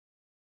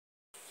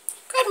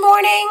Good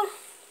morning.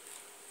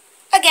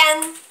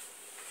 Again.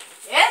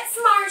 It's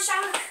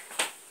Marsha.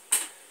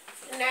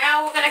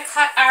 Now we're going to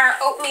cut our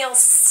oatmeal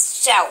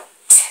stout,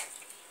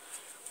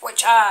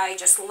 which I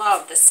just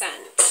love the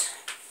scent.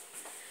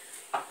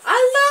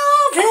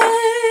 I love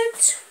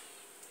it.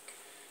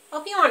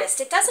 I'll be honest,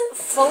 it doesn't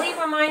fully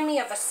remind me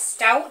of a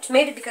stout,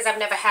 maybe because I've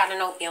never had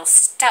an oatmeal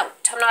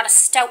stout. I'm not a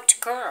stout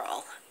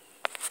girl.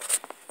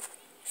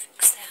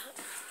 Fix that.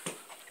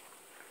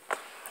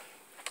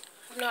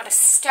 I'm not a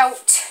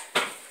stout.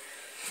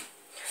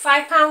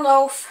 5-pound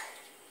loaf.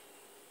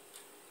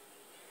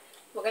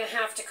 We're going to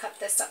have to cut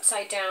this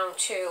upside down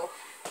too,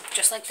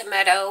 just like the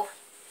meadow,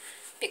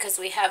 because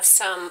we have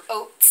some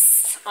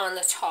oats on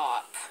the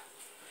top.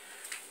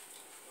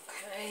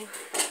 Okay.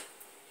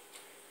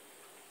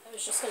 I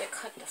was just going to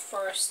cut the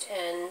first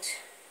end,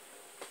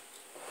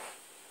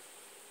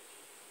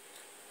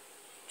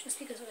 just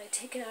because when I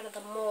take it out of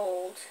the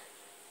mold,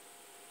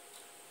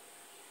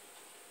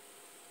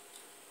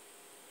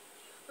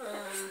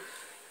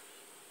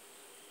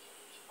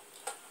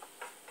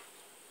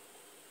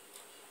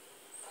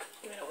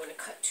 I don't want to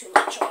cut too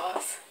much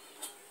off.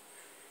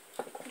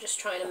 I'm just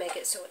trying to make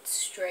it so it's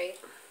straight.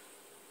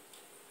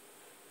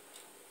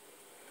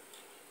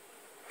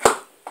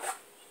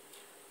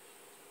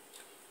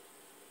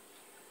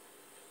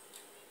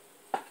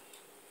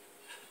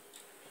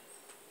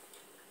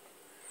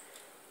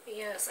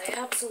 Yes, I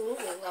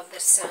absolutely love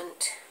this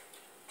scent.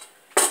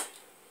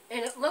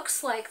 And it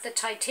looks like the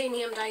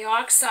titanium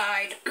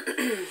dioxide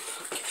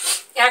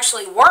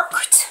actually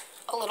worked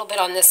a little bit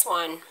on this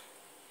one.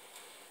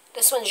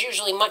 This one's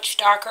usually much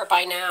darker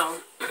by now.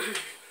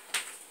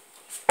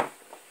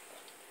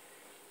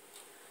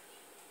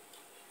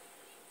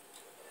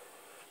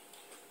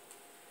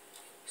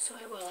 So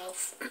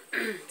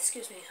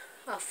excuse me,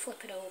 I'll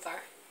flip it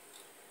over.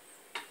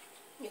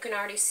 You can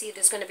already see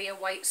there's going to be a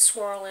white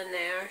swirl in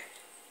there.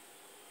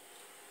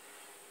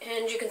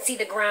 And you can see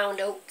the ground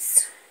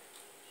oats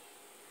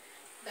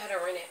that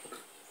are in it.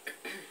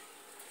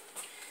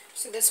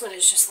 So this one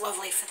is just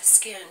lovely for the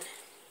skin.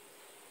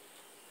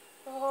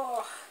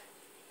 Oh.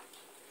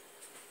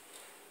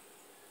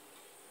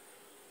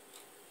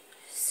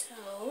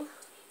 So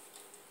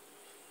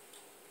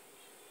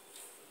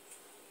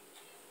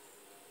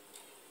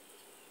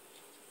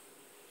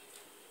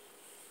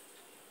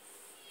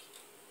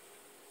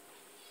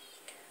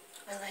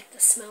I like the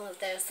smell of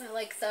this. I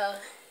like the,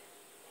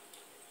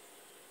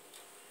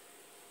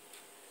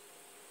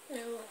 I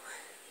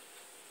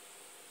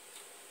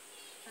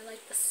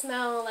like the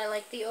smell. I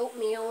like the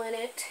oatmeal in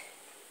it.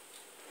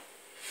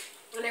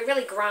 And I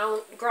really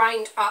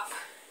grind up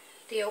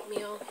the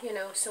oatmeal,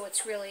 so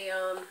it's really,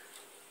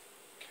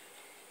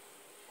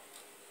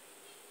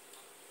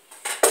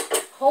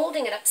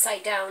 holding it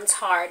upside down is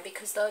hard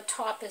because the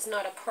top is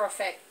not a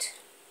perfect,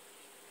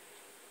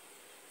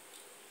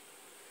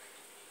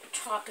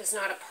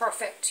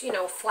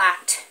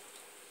 flat.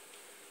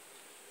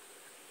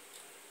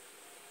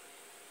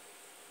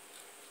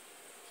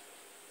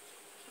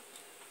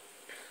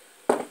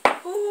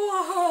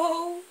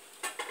 Whoa!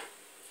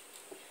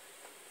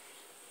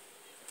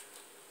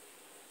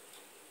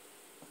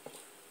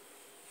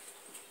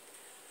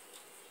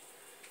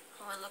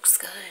 Oh, it looks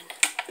good.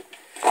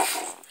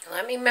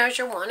 Let me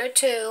measure 1 or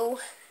 2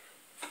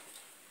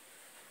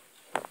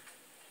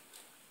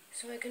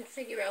 so I can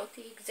figure out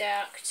the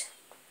exact.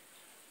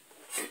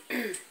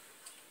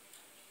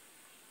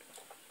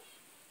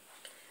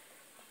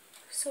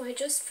 So I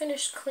just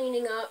finished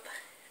cleaning up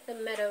the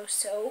meadow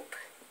soap.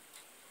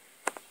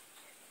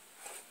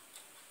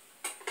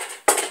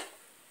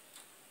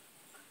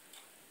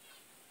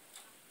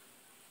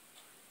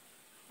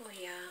 Oh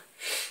yeah.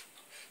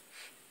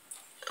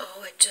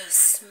 Oh, it just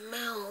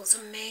smells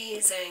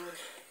amazing.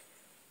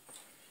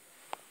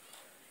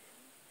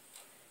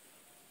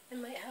 I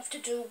might have to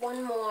do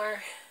one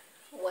more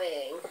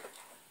weighing.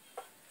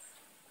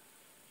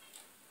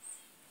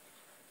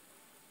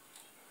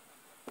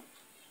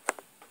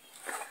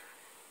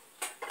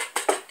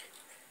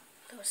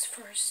 Those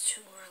first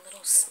 2 are a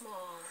little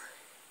small.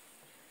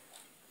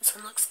 This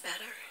one looks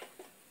better.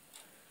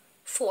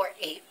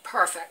 4/8,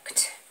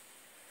 perfect.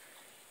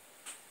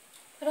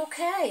 But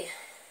okay.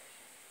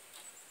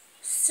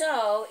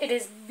 So, it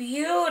is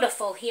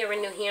beautiful here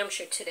in New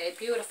Hampshire today.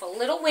 Beautiful. A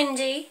little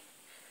windy,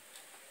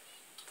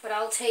 but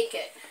I'll take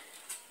it.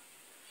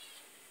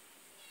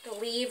 The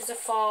leaves are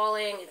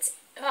falling.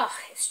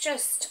 It's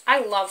just, I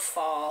love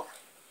fall.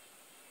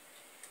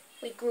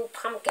 We grew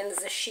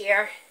pumpkins this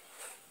year.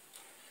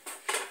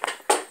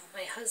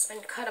 My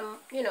husband cut them,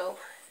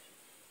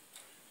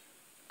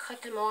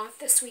 cut them off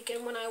this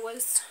weekend when I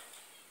was,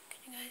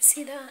 can you guys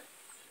see that?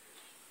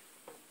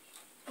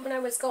 When I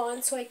was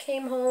gone, so I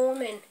came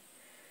home and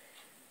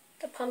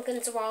the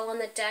pumpkins were all on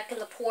the deck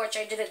and the porch.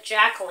 I did a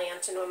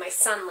jack-o'-lantern with my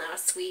son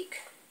last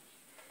week,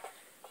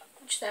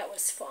 which that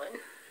was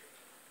fun.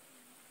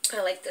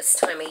 I like this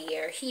time of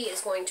year. He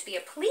is going to be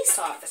a police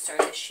officer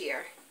this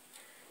year,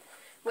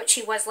 which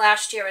he was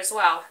last year as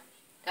well.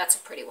 That's a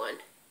pretty one.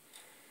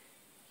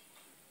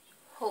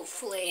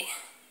 Hopefully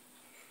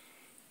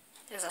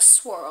There's a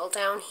swirl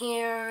down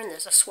here, and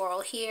there's a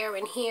swirl here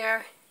and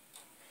here.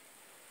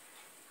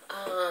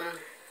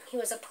 He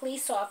was a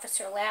police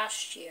officer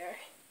last year.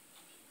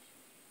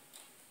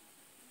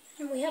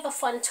 And we have a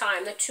fun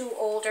time. The two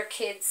older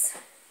kids,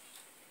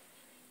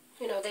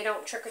 you know, they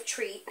don't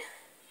trick-or-treat.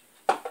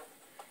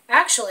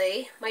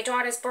 Actually, my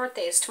daughter's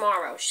birthday is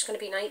tomorrow. She's going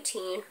to be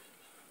 19.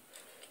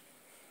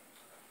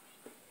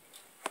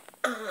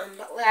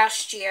 But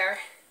last year,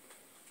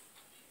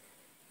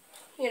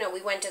 you know,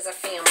 we went as a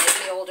family.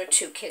 The older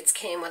two kids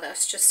came with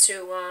us just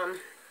to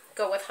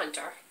go with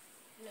Hunter,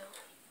 you know.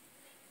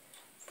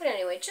 But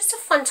anyway, just a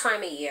fun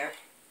time of year.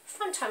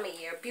 Fun time of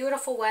year.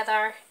 Beautiful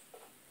weather.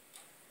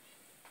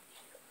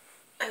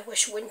 I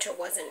wish winter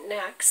wasn't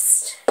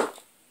next.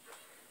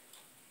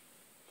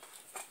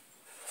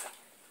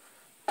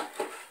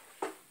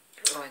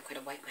 Oh, I could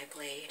have wiped my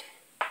blade.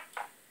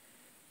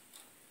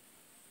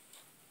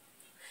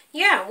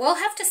 Yeah, we'll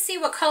have to see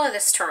what color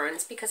this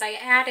turns because I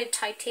added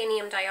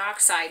titanium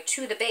dioxide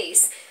to the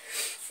base,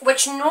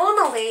 which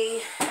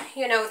normally,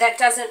 you know, that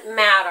doesn't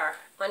matter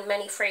on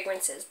many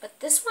fragrances. But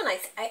this one,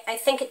 I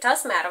think it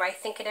does matter. I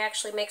think it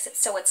actually makes it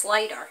so it's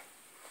lighter.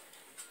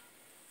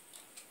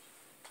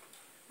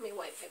 Let me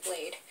wipe my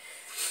blade.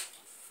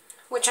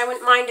 Which I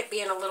wouldn't mind it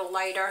being a little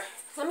lighter.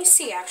 Let me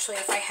see, actually,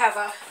 if I have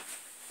a...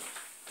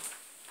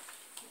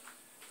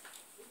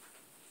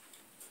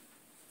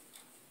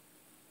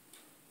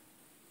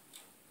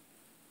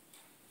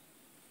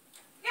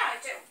 Yeah,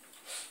 I do.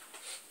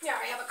 Yeah,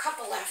 I have a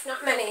couple left,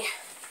 not many.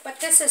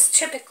 But this is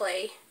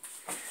typically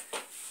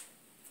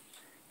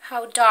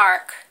how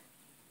dark.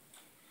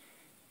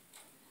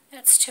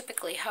 That's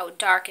typically how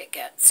dark it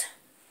gets.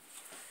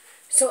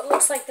 So it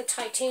looks like the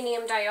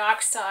titanium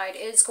dioxide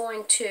is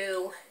going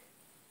to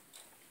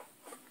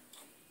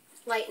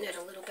lighten it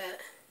a little bit,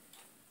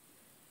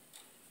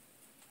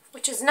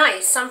 which is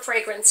nice. Some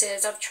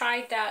fragrances, I've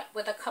tried that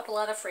with a couple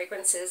other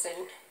fragrances,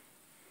 and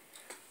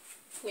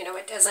you know,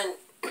 it doesn't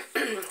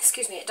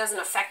excuse me, it doesn't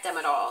affect them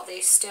at all.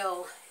 They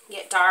still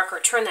get dark or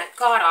turn that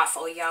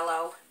god-awful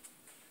yellow.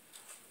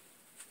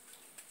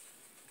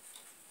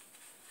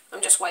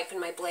 I'm just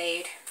wiping my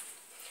blade.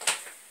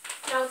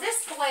 Now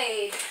this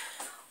blade,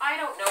 I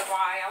don't know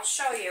why, I'll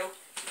show you.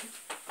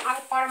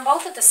 I bought them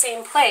both at the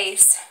same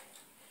place.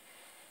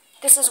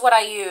 This is what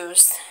I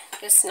use,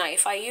 this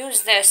knife. I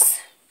use this.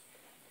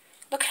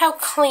 Look how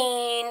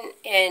clean,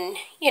 and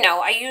you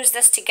know, I use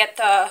this to get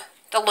the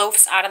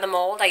loaves out of the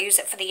mold. I use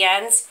it for the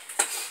ends.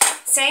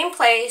 Same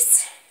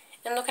place,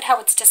 and look at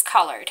how it's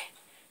discolored.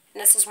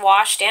 And this is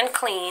washed and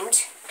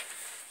cleaned.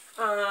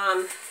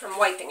 I'm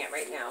wiping it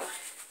right now.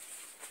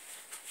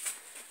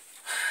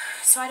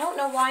 So I don't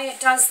know why it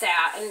does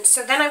that. And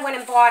so then I went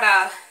and bought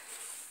I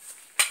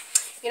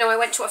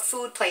went to a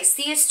food place.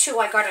 These two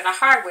I got at a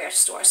hardware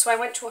store. So I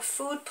went to a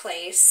food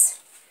place,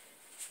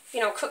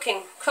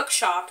 cook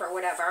shop or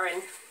whatever,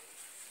 and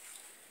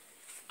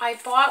I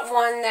bought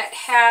one that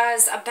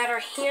has a better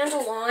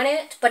handle on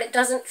it, but it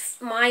doesn't,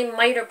 my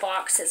miter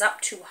box is up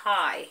too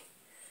high.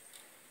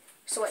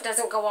 So it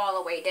doesn't go all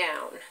the way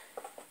down.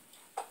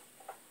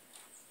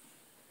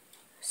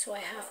 So I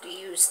have to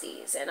use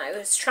these. And I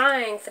was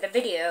trying for the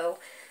video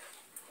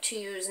to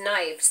use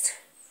knives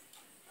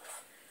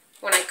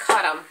when I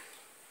cut them.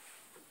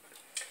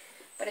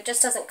 But it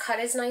just doesn't cut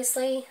as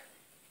nicely.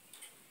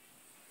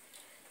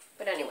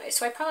 But anyway,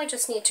 so I probably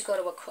just need to go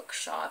to a cook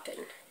shop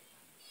and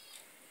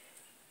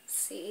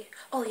see.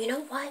 Oh, you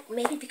know what?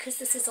 Maybe because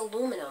this is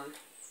aluminum.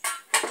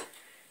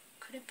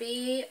 Could it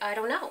be? I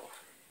don't know.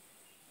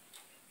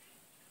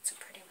 It's a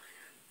pretty one.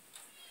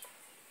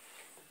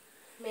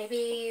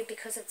 Maybe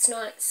because it's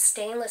not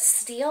stainless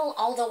steel,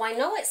 although I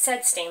know it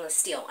said stainless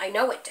steel. I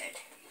know it did.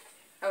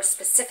 I was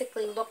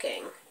specifically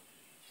looking.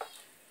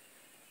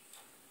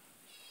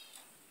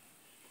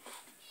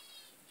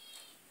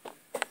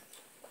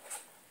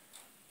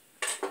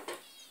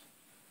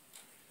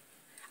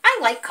 I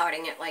like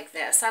cutting it like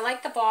this. I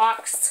like the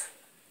box.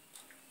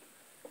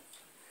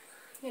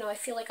 I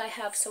feel like I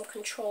have some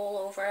control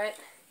over it.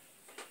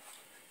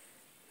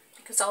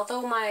 Because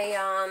although my,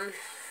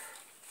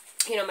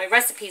 my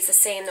recipe is the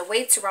same, the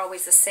weights are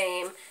always the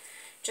same.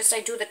 Just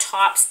I do the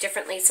tops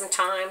differently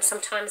sometimes.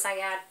 Sometimes I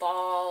add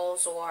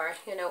balls or,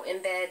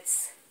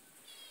 embeds.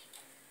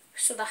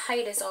 So the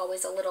height is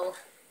always a little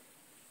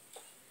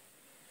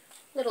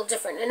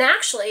different. And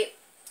actually,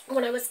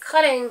 when I was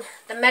cutting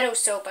the meadow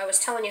soap, I was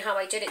telling you how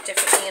I did it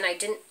differently and I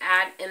didn't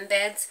add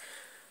embeds.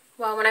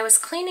 Well, when I was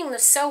cleaning the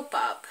soap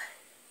up,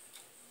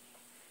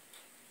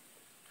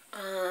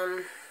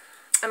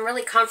 I'm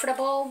really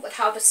comfortable with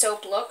how the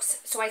soap looks.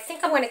 So I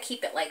think I'm going to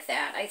keep it like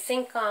that. I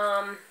think,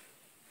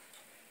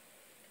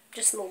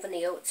 just moving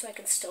the oat so I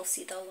can still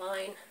see the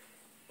line.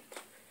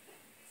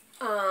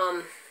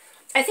 I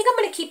think I'm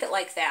going to keep it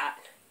like that.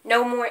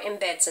 No more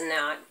embeds in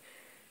that.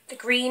 The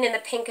green and the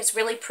pink is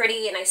really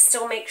pretty, and I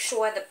still make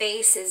sure the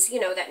base is,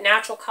 that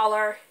natural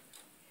color.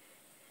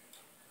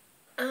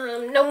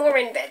 No more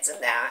embeds in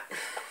that.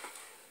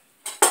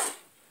 I'm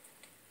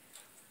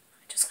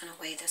just going to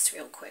weigh this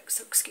real quick,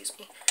 so excuse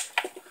me.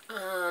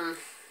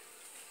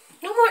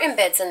 No more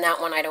embeds in that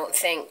one, I don't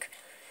think.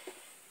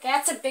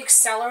 That's a big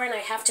seller, and I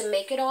have to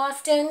make it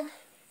often.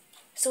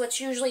 So it's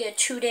usually a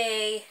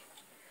 2-day,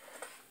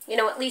 you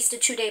know, at least a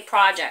 2-day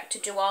project to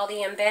do all the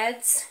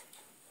embeds.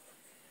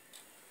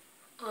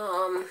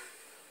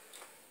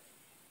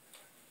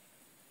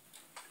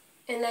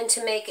 And then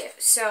to make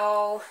it.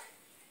 So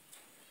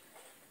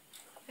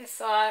I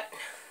thought,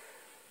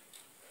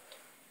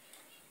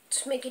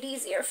 to make it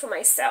easier for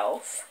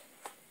myself,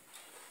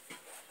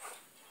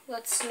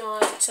 let's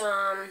not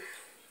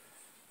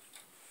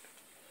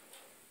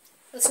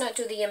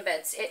do the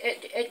embeds.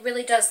 It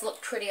really does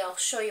look pretty. I'll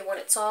show you when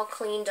it's all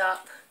cleaned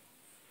up.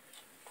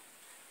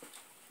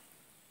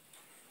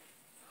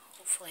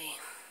 Hopefully.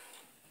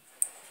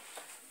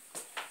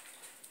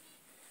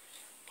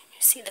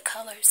 You see the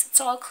colors. It's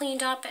all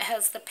cleaned up. It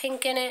has the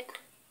pink in it.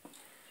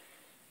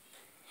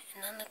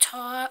 And on the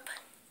top.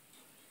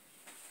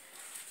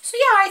 So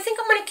yeah, I think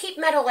I'm going to keep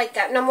metal like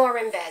that. No more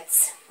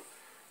embeds.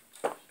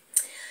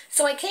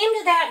 So I came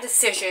to that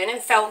decision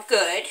and felt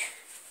good.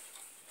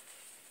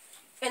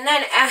 And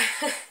then,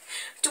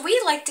 do we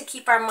like to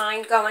keep our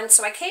mind going?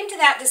 So I came to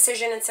that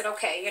decision and said,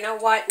 okay, you know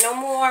what? No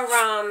more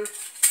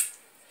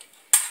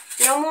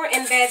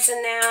embeds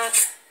in that.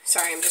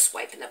 Sorry, I'm just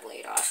wiping the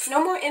blade off.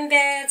 No more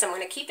embeds. I'm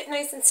going to keep it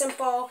nice and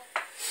simple.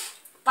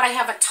 But I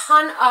have a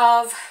ton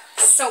of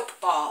soap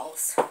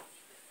balls.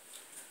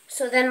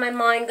 So then my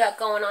mind got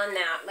going on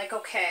that. Like,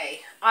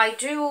 okay, I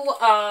do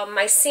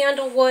my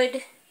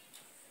sandalwood.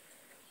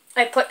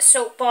 I put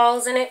soap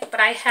balls in it, but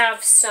I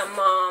have some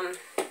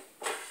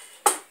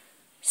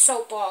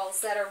soap balls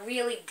that are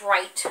really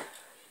bright,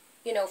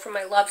 you know, from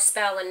my Love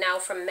Spell and now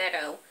from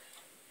Meadow.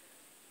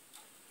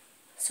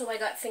 So I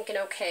got thinking,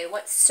 okay,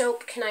 what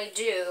soap can I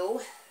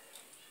do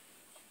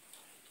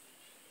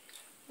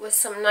with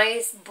some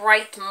nice,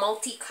 bright,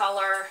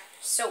 multicolor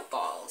soap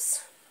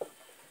balls?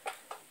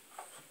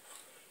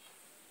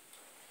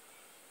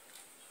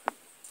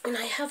 And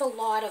I have a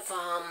lot of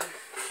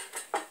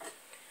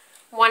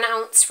 1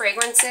 ounce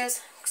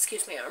fragrances.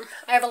 Excuse me, arm.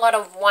 I have a lot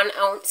of 1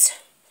 ounce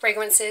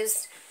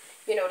fragrances,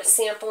 you know, to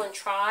sample and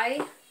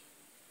try.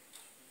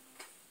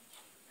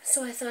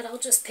 So I thought I'll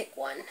just pick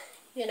one,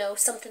 you know,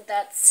 something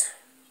that's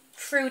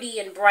fruity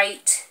and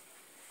bright,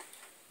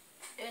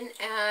 and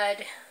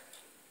add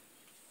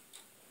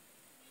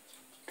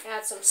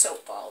some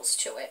soap balls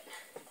to it.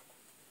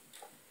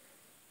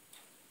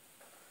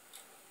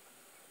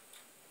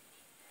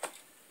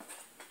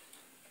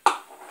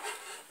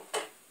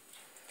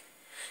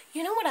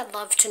 You know what I'd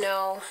love to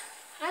know?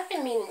 I've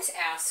been meaning to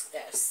ask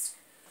this.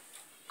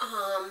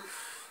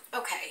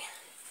 Okay.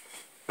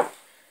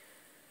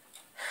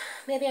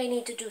 Maybe I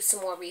need to do some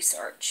more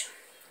research.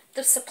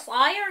 The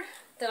supplier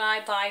that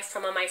I buy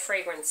from on my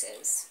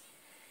fragrances,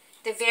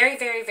 they're very,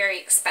 very, very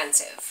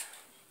expensive.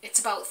 It's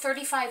about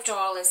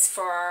 $35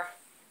 for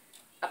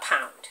a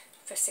pound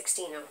for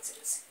 16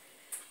 ounces.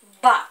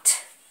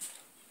 But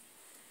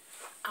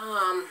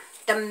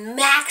the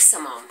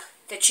maximum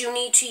that you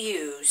need to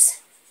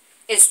use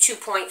is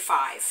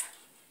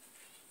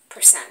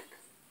 2.5%.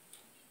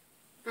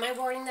 Am I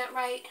wording that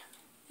right?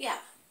 Yeah.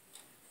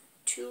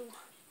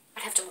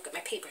 I'd have to look at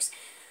my papers.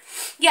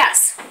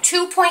 Yes,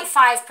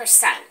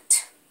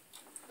 2.5%.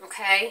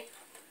 Okay?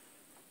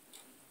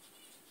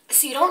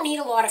 So you don't need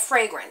a lot of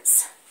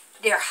fragrance.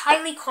 They're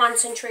highly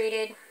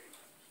concentrated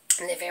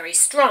and they're very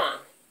strong.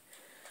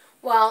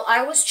 Well,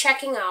 I was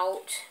checking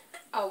out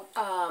a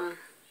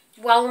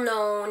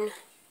well-known,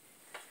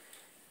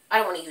 I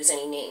don't want to use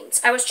any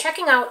names. I was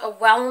checking out a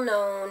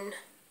well-known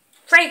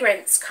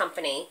fragrance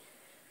company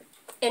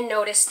and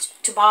noticed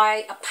to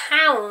buy a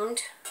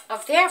pound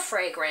of their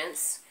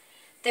fragrance,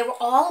 they were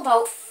all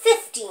about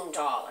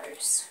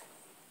 $15.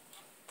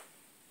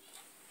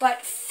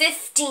 But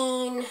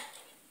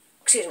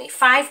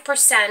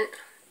 5%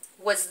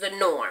 was the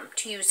norm,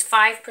 to use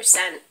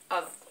 5%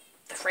 of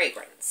the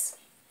fragrance.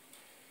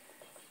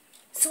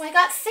 So I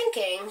got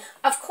thinking,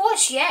 of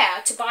course,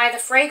 yeah, to buy the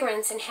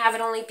fragrance and have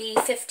it only be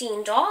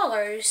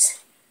 $15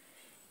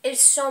 is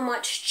so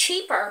much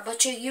cheaper,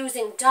 but you're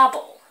using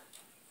double.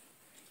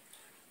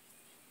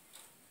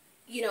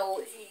 You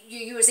know,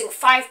 you're using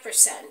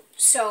 5%,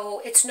 so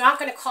it's not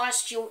going to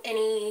cost you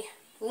any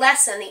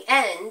less in the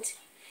end.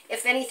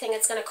 If anything,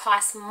 it's going to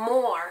cost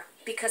more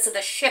because of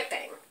the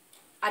shipping.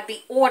 I'd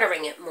be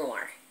ordering it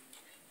more.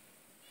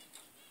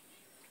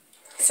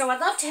 So I'd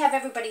love to have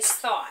everybody's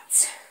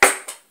thoughts.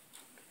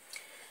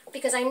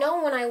 Because I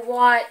know when I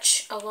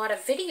watch a lot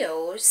of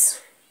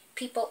videos,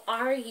 people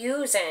are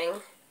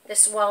using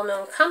this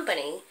well-known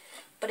company.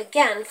 But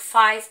again,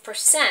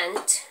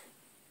 5%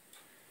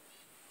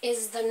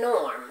 is the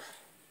norm.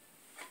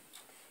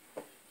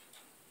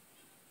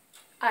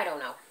 I don't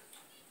know.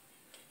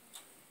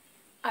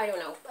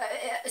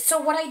 So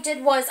what I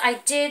did was I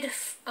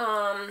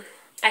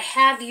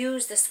have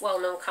used this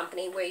well-known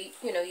company where,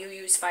 you know, you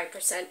use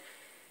 5%.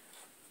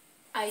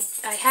 I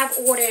have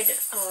ordered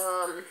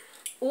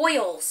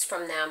oils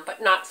from them,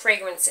 but not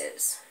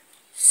fragrances.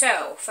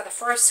 So, for the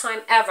first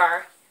time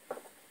ever,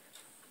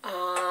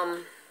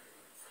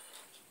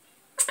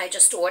 I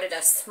just ordered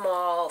a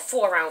small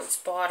 4-ounce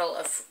bottle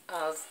of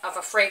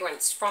a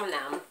fragrance from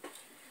them.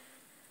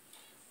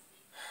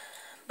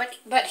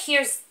 But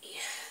here's...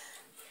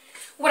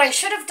 What I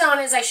should have done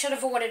is I should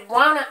have ordered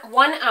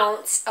one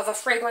ounce of a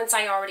fragrance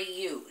I already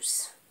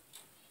use,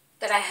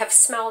 that I have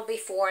smelled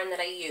before and that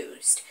I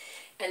used.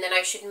 And then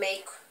I should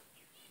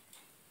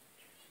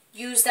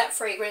use that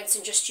fragrance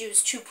and just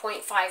use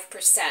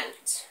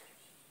 2.5%.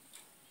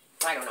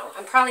 I don't know.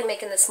 I'm probably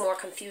making this more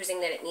confusing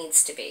than it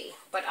needs to be.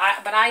 But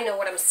I know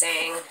what I'm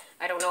saying.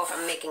 I don't know if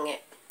I'm making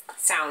it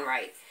sound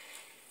right.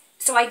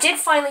 So I did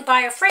finally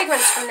buy a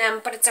fragrance from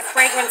them, but it's a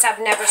fragrance I've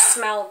never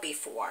smelled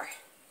before.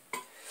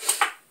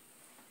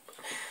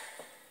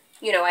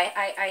 You know,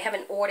 I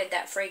haven't ordered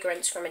that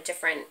fragrance from a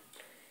different...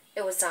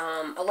 It was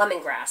a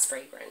lemongrass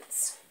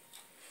fragrance.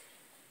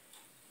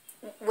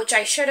 Which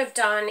I should have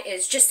done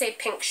is just say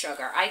pink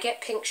sugar. I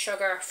get pink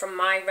sugar from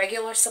my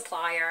regular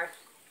supplier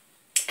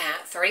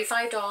at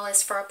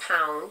 $35 for a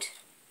pound.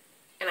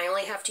 And I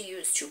only have to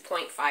use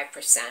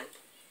 2.5%.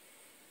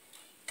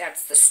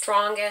 That's the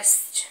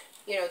strongest,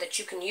 you know, that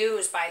you can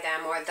use by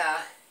them, or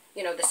the,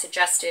 you know, the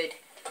suggested,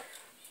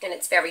 and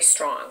it's very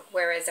strong.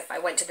 Whereas if I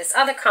went to this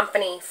other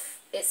company,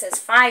 it says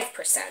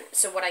 5%.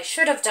 So what I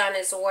should have done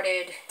is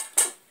ordered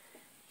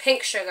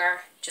pink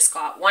sugar, just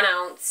got 1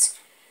 ounce,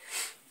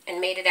 and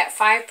made it at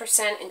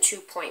 5% and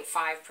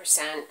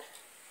 2.5%.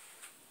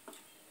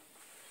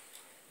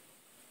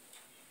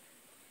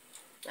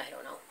 I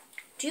don't know.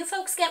 Do you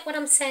folks get what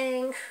I'm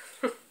saying?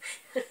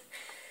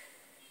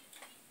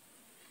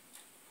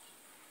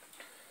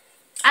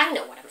 I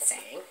know what I'm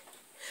saying.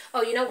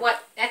 Oh, you know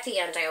what? At the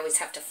end, I always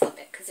have to flip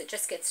it because it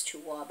just gets too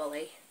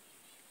wobbly.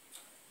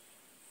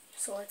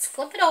 So let's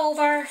flip it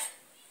over.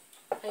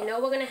 I know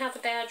we're going to have a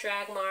bad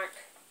drag mark.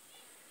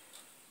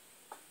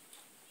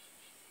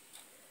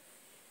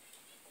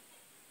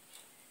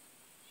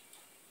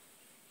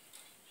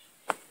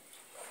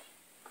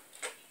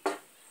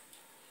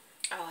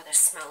 Oh, the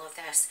smell of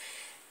this.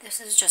 This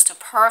is just a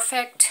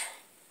perfect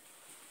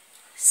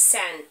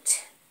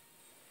scent.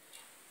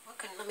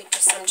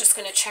 I'm just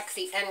going to check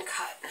the end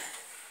cut.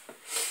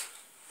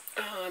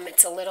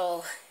 It's a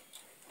little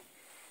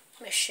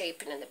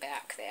misshapen in the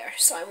back there,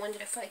 so I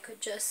wondered if I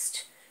could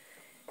just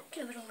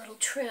give it a little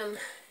trim.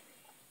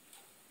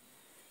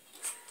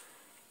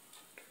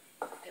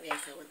 Maybe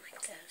if I went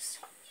like this.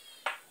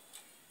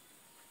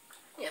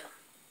 Yeah.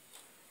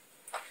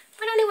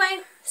 But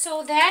anyway,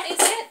 so that is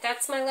it.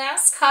 That's my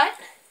last cut.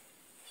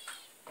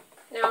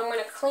 Now I'm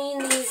going to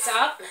clean these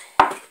up.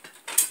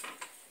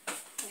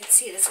 You can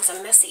see this was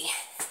a messy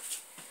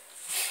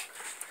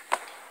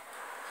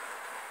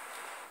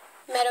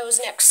meadows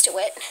next to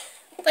it.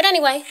 But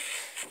anyway,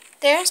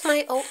 there's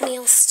my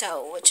oatmeal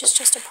Stout, which is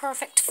just a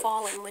perfect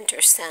fall and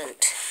winter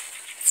scent.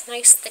 It's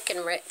nice, thick,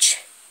 and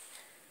rich.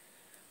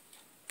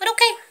 But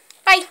okay,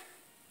 bye.